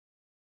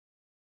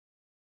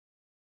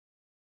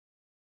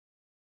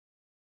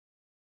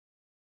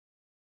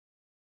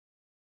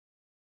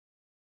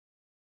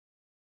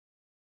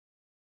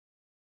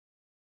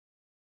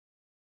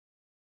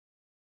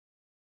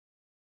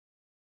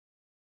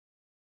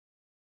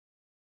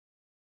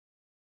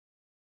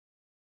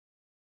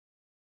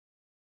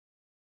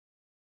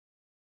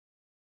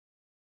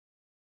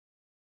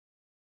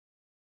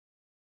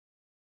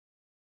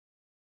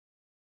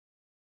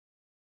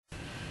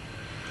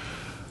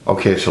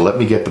Okay, so let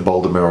me get the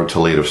Baltimore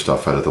Toledo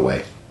stuff out of the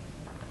way.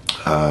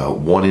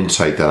 One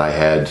insight that I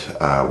had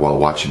while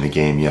watching the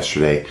game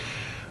yesterday,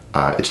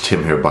 it's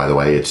Tim here, by the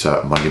way. It's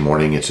Monday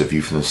morning. It's a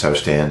view from the South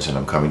Stands, and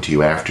I'm coming to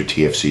you after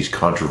TFC's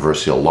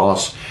controversial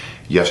loss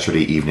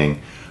yesterday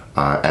evening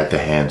at the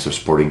hands of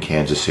Sporting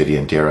Kansas City,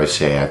 and dare I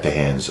say, at the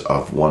hands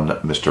of one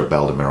Mr.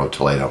 Baltimore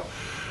Toledo.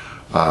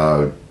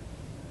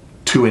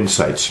 Two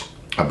insights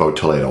about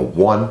Toledo.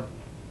 One,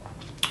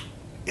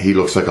 he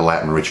looks like a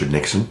Latin Richard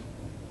Nixon.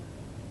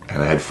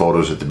 And I had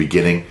photos at the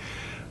beginning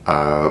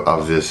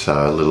of this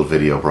little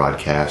video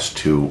broadcast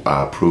to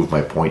prove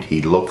my point.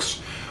 He looks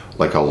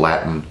like a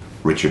Latin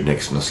Richard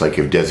Nixon. It's like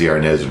if Desi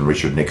Arnaz and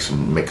Richard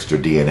Nixon mixed their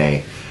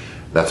DNA.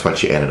 That's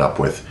what you ended up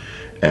with.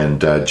 And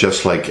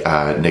just like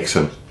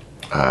Nixon,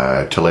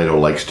 Toledo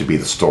likes to be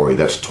the story.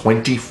 That's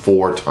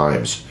 24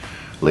 times,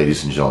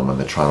 ladies and gentlemen,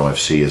 that Toronto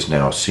FC has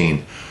now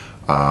seen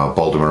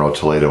Baltimore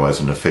Toledo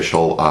as an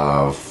official,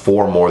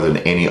 4 more than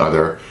any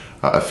other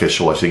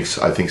official. I think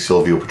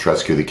Silvio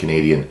Petrescu, the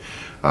Canadian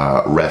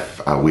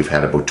ref, we've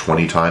had about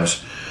 20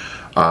 times.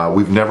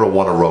 We've never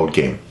won a road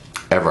game,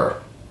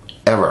 ever,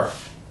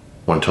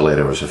 when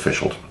Toledo was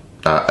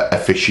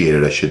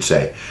officiated, I should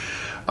say.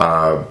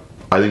 I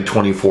think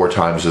 24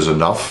 times is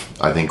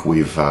enough. I think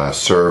we've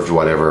served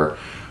whatever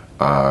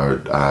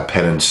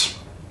penance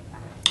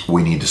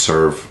we need to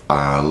serve.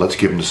 Let's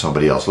give them to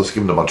somebody else. Let's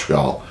give them to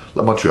Montreal.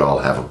 Let Montreal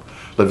have them.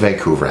 Let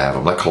Vancouver have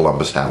them. Let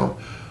Columbus have them.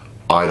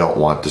 I don't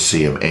want to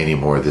see him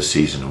anymore this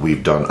season.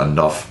 We've done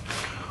enough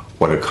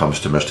when it comes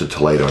to Mr.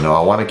 Toledo. Now,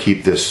 I want to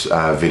keep this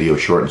video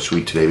short and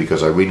sweet today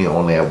because I really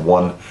only have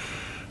one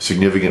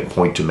significant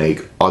point to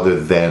make other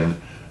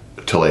than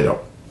Toledo.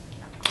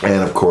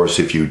 And of course,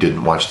 if you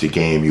didn't watch the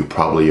game, you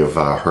probably have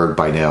heard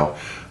by now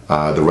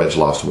the Reds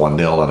lost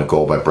 1-0 on a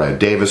goal by Brad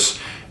Davis.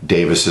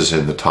 Davis is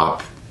in the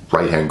top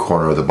right-hand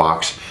corner of the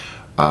box.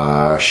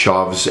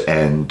 Shoves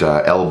and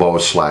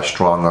elbows /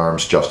 strong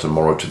arms Justin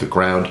Morrow to the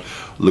ground,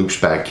 loops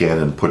back in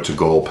and puts a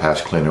goal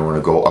past Clint Irwin.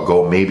 A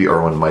goal maybe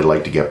Irwin might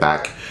like to get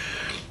back,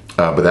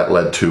 but that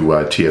led to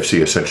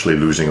TFC essentially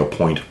losing a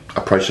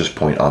precious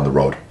point on the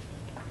road.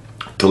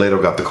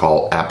 Toledo got the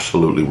call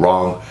absolutely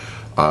wrong,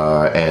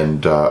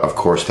 and of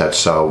course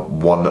that's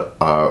one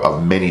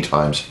of many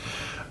times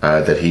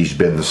that he's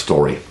been the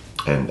story.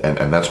 And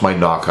that's my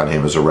knock on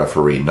him as a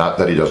referee. Not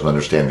that he doesn't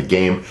understand the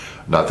game,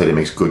 not that he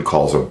makes good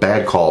calls or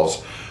bad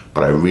calls,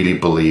 but I really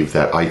believe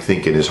that I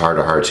think in his heart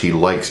of hearts he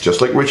likes,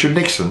 just like Richard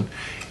Nixon,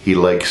 he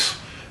likes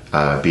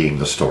being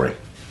the story.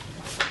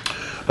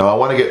 Now I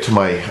want to get to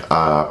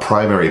my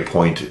primary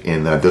point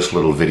in this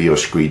little video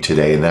screed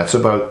today, and that's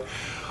about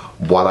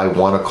what I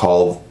want to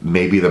call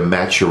maybe the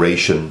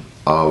maturation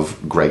of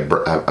Greg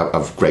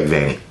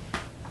Vanney.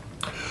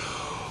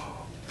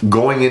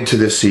 Going into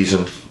this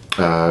season,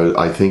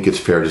 I think it's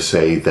fair to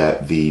say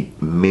that the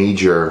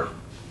major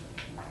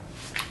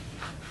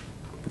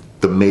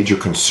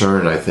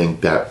concern I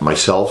think that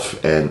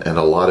myself and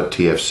a lot of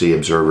TFC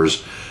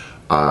observers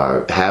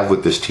have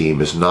with this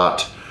team is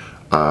not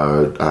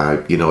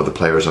the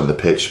players on the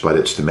pitch, but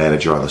it's the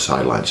manager on the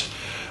sidelines.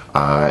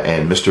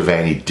 And Mr.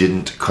 Vanney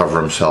didn't cover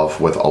himself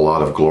with a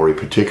lot of glory,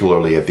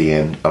 particularly at the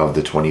end of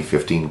the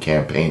 2015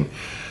 campaign,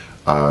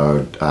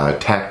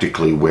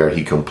 tactically, where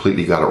he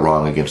completely got it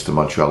wrong against the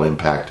Montreal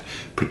Impact,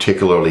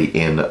 particularly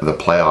in the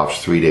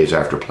playoffs 3 days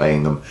after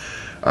playing them,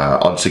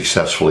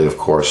 unsuccessfully, of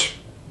course,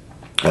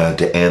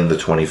 to end the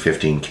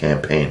 2015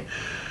 campaign.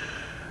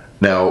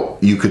 Now,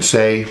 you could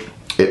say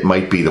it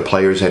might be the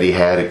players that he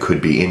had, it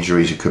could be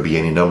injuries, it could be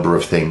any number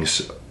of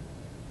things.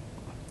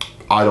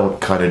 I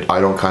don't kind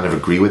of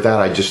agree with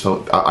that. I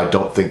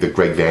don't think that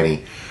Greg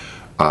Vanney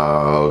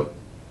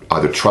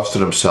either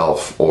trusted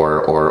himself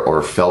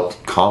or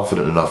felt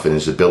confident enough in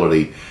his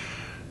ability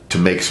to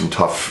make some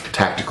tough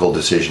tactical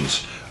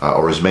decisions,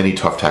 or as many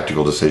tough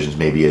tactical decisions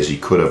maybe as he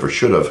could have or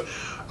should have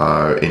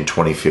in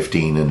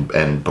 2015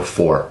 and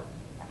before.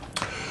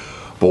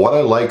 But what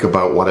I like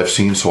about what I've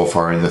seen so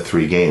far in the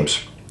 3 games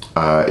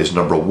is,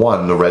 number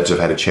one, the Reds have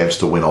had a chance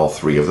to win all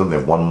 3 of them.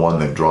 They've won 1,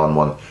 they've drawn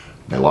 1,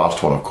 they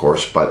lost 1, of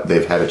course, but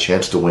they've had a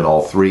chance to win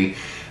all 3.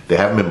 They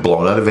haven't been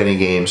blown out of any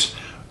games.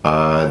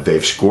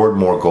 They've scored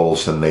more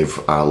goals than they've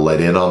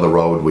let in on the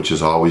road, which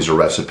is always a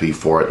recipe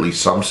for at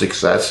least some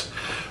success.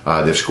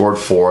 They've scored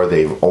 4.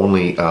 They've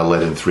only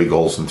let in 3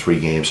 goals in 3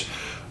 games,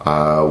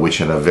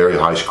 which in a very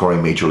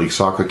high-scoring Major League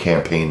Soccer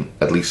campaign,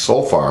 at least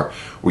so far,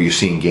 where you're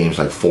seeing games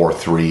like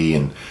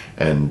 4-3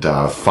 and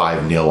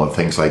 5-0 and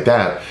things like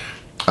that,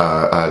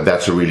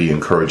 that's a really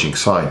encouraging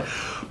sign.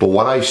 But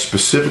what I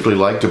specifically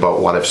liked about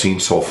what I've seen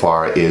so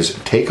far is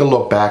take a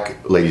look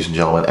back, ladies and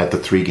gentlemen, at the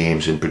 3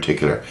 games in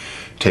particular.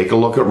 Take a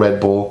look at Red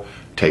Bull,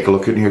 take a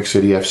look at New York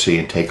City FC,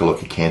 and take a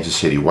look at Kansas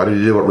City. What did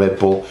he do at Red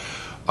Bull?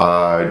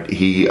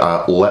 He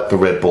let the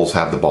Red Bulls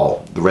have the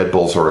ball. The Red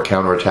Bulls are a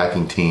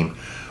counter-attacking team.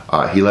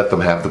 He let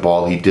them have the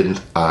ball. He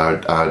didn't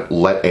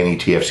let any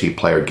TFC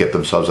player get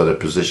themselves out of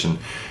position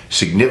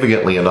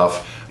significantly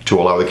enough to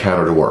allow the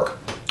counter to work.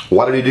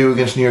 What did he do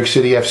against New York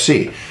City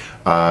FC?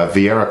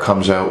 Vieira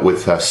comes out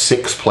with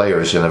 6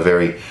 players in a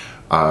very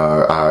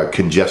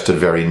congested,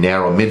 very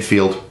narrow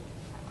midfield.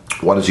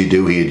 What does he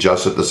do? He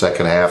adjusts at the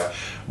second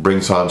half,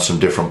 brings on some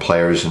different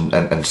players,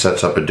 and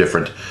sets up a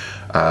different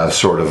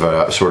sort of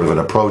an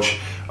approach,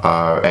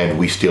 and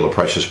we steal a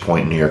precious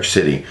point in New York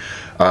City.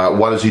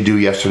 What does he do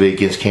yesterday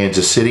against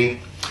Kansas City?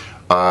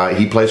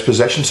 He plays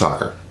possession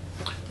soccer.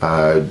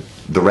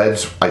 The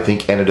Reds, I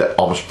think, ended at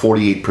almost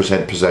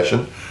 48%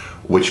 possession,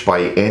 which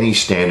by any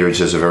standards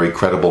is a very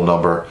credible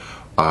number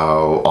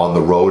on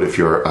the road if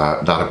you're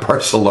not a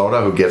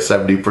Barcelona who gets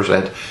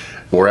 70%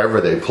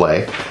 wherever they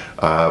play.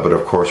 But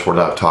of course, we're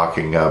not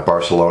talking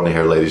Barcelona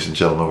here, ladies and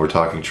gentlemen. We're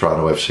talking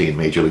Toronto FC in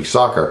Major League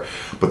Soccer.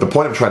 But the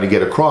point I'm trying to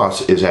get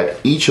across is that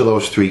each of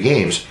those three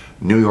games,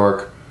 New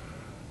York,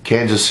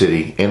 Kansas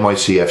City,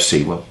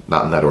 NYCFC, well,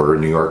 not in that order,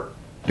 New York,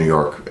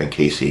 and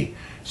KC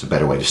is a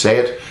better way to say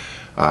it.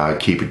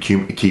 Keep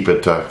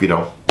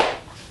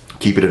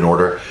it in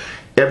order.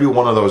 Every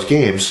one of those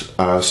games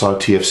saw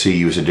TFC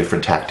use a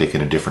different tactic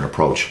and a different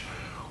approach.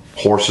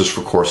 Horses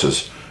for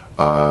courses,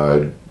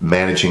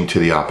 managing to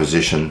the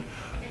opposition,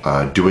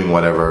 doing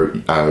whatever,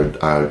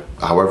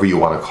 however you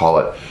want to call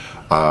it.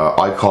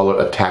 I call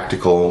it a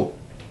tactical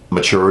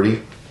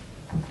maturity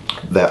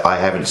that I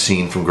haven't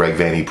seen from Greg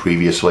Vanney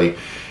previously.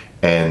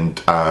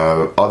 And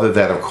other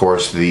than, of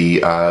course,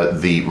 the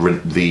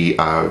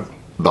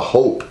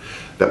hope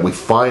that we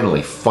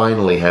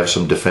finally have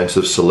some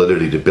defensive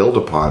solidity to build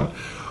upon,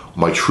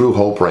 my true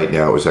hope right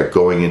now is that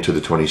going into the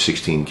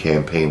 2016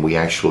 campaign, we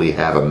actually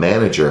have a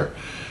manager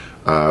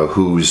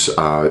who's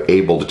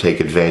able to take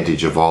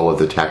advantage of all of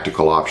the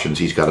tactical options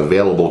he's got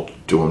available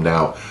to him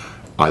now,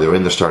 either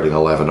in the starting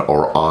 11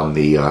 or on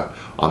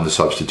the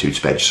substitutes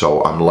bench.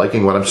 So I'm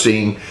liking what I'm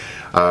seeing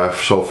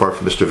so far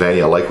from Mr.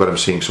 Vanney. I like what I'm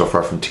seeing so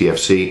far from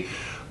TFC.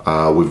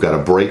 We've got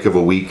a break of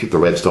a week. The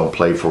Reds don't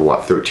play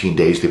for, 13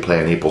 days. They play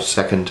on April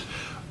 2nd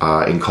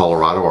in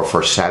Colorado, our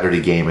first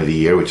Saturday game of the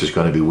year, which is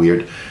going to be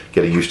weird,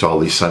 getting used to all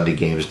these Sunday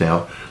games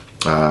now.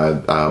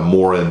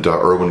 Moore and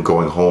Irwin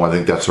going home. I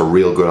think that's a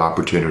real good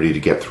opportunity to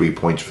get 3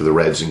 points for the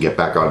Reds and get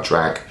back on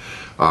track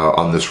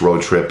on this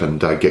road trip and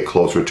get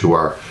closer to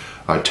our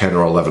 10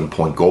 or 11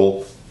 point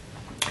goal.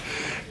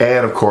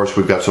 And of course,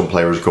 we've got some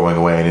players going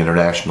away on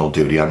international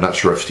duty. I'm not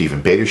sure if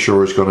Stephen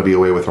Beitashour is going to be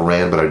away with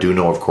Iran, but I do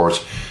know, of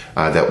course,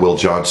 that Will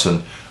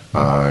Johnson,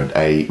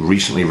 a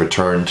recently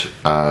returned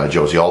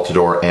Josie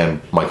Altidore,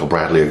 and Michael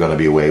Bradley are going to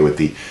be away with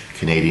the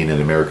Canadian and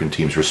American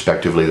teams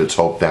respectively. Let's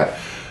hope that,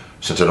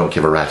 since I don't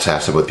give a rat's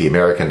ass about the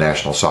American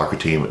national soccer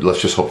team,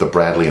 let's just hope that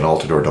Bradley and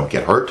Altidore don't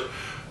get hurt.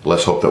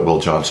 Let's hope that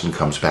Will Johnson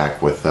comes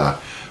back with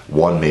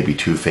one, maybe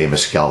two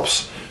famous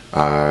scalps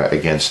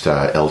against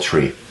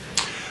Eltree.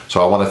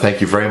 So I want to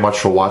thank you very much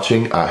for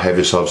watching. Have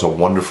yourselves a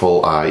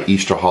wonderful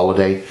Easter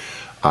holiday.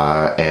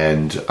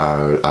 And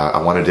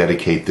I want to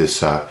dedicate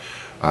this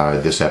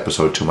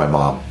episode to my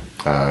mom,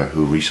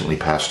 who recently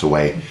passed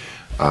away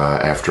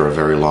after a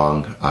very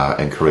long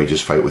and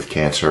courageous fight with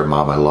cancer.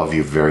 Mom, I love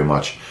you very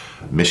much.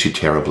 Miss you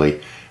terribly.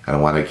 And I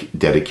want to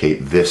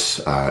dedicate this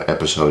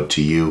episode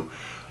to you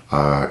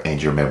and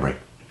your memory.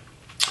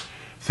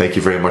 Thank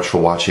you very much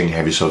for watching.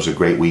 Have yourselves a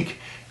great week.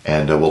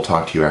 And we'll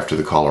talk to you after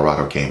the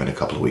Colorado game in a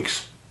couple of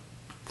weeks.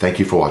 Thank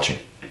you for watching.